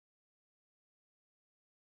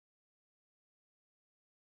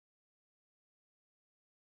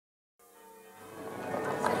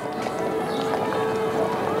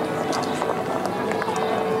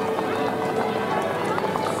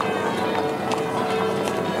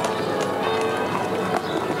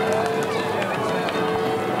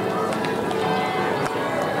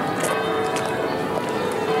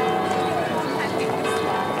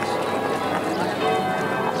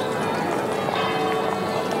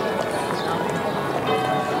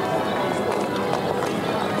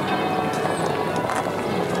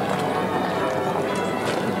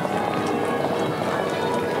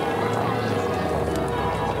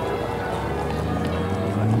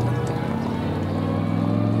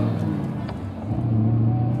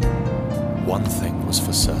one thing was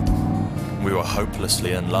for certain. We were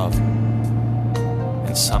hopelessly in love.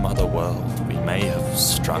 In some other world, we may have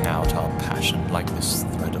strung out our passion like this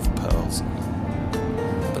thread of pearls.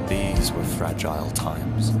 But these were fragile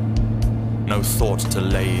times. No thought to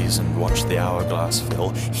laze and watch the hourglass fill.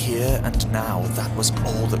 Here and now, that was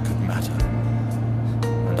all that could matter.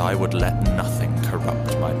 And I would let nothing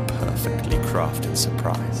corrupt my perfectly crafted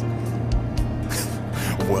surprise.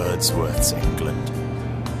 Wordsworth's England.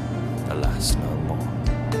 Alas, no more.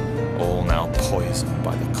 All now poisoned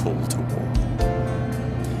by the call to war.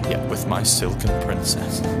 Yet with my silken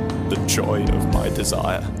princess, the joy of my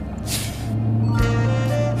desire,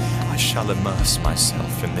 I shall immerse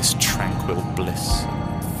myself in this tranquil bliss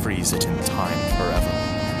and freeze it in time forever.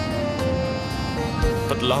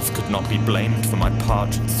 But love could not be blamed for my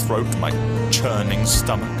parched throat, my churning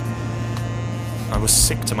stomach. I was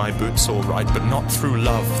sick to my boots all right, but not through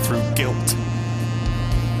love, through guilt.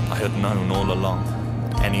 I had known all along,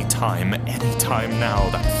 any time now,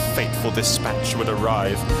 that fateful dispatch would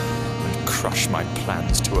arrive and crush my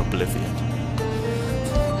plans to oblivion.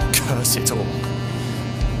 Curse it all.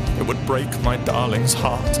 It would break my darling's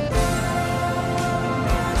heart.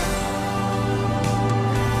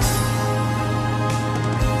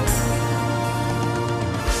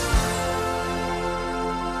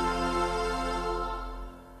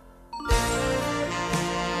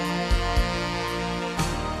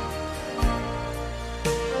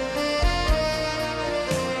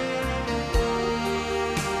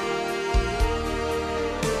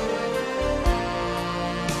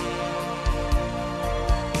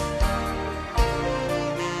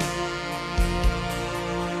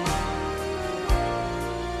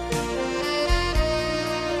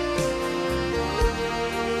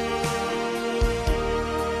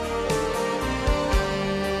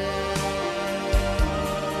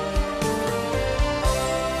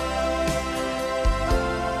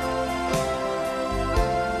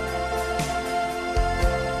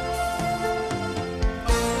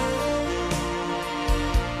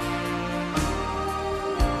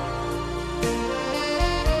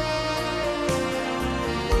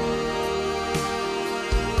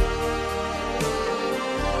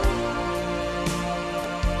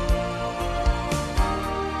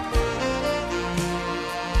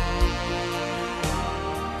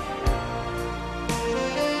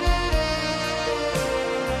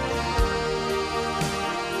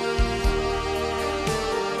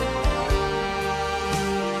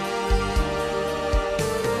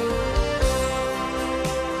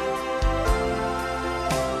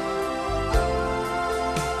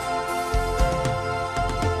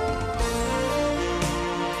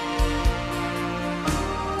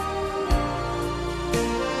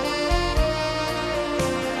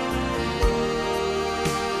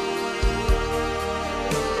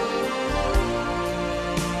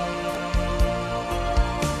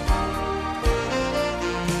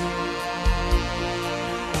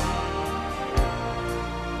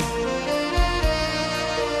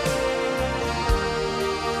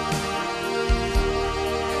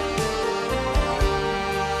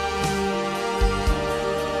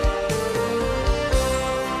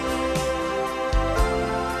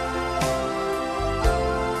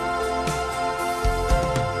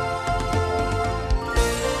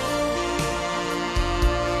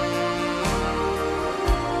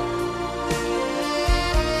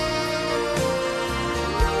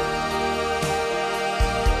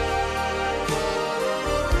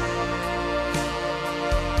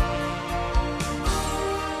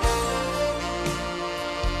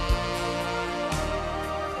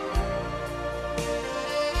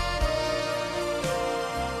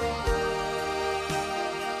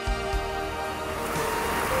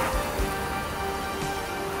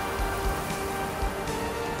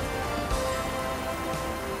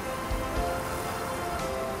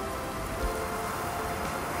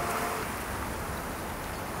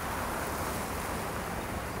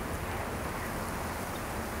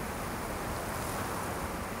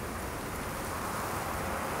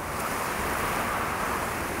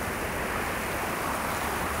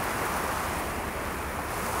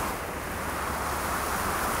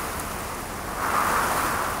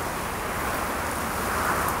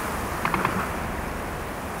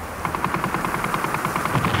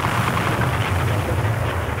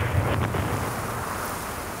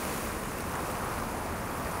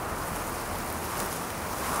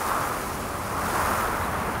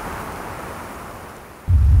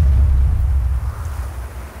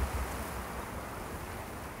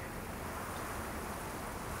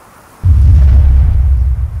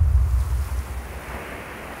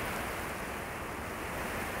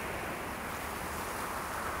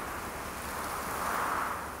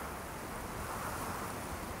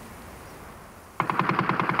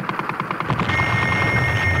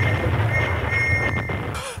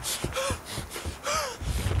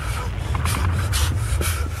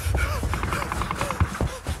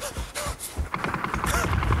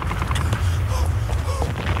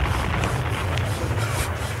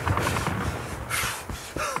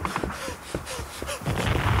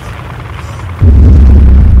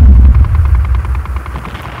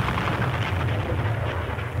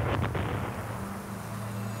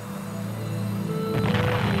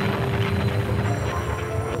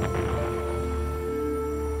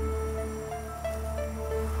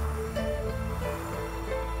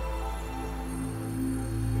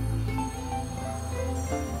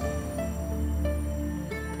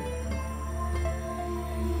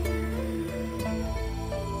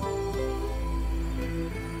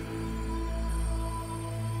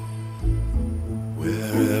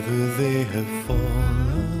 have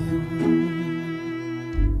fallen,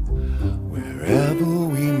 wherever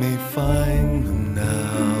we may find them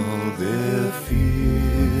now, their fears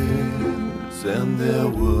and their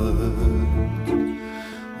words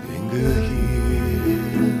linger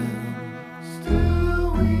here.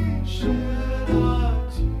 Still we shed our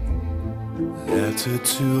tears. Letter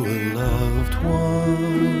to a loved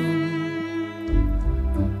one,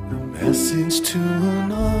 message to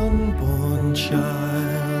an unborn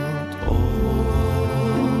child.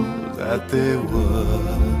 All that they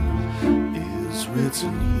were is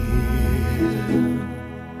written here.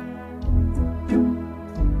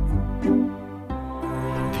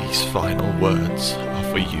 These final words are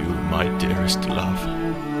for you, my dearest love,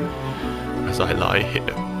 as I lie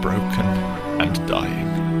here broken and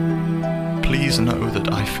dying. Please know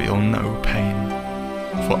that I feel no pain,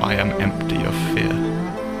 for I am empty of fear.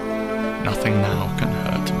 Nothing now can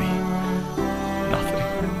hurt me, nothing.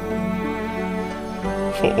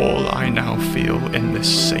 For all I now feel in this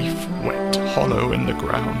safe, wet hollow in the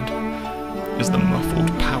ground is the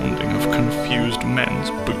muffled pounding of confused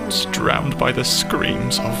men's boots drowned by the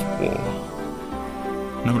screams of war.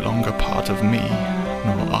 No longer part of me,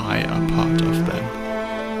 nor I a part of them.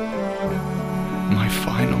 My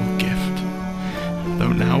final gift,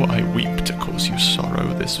 though now I weep to cause you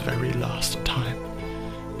sorrow this very last time,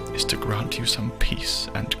 is to grant you some peace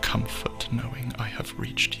and comfort knowing I have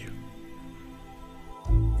reached you.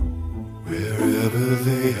 Wherever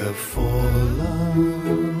they have fallen,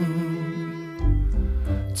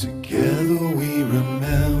 together we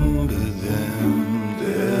remember them,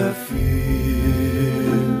 their fears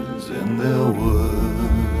and their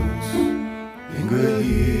words linger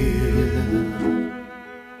here.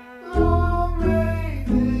 Long may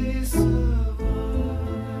they survive.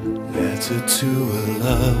 Letter to a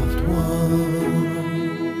loved one,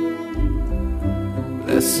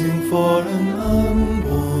 blessing for an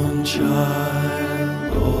unborn child.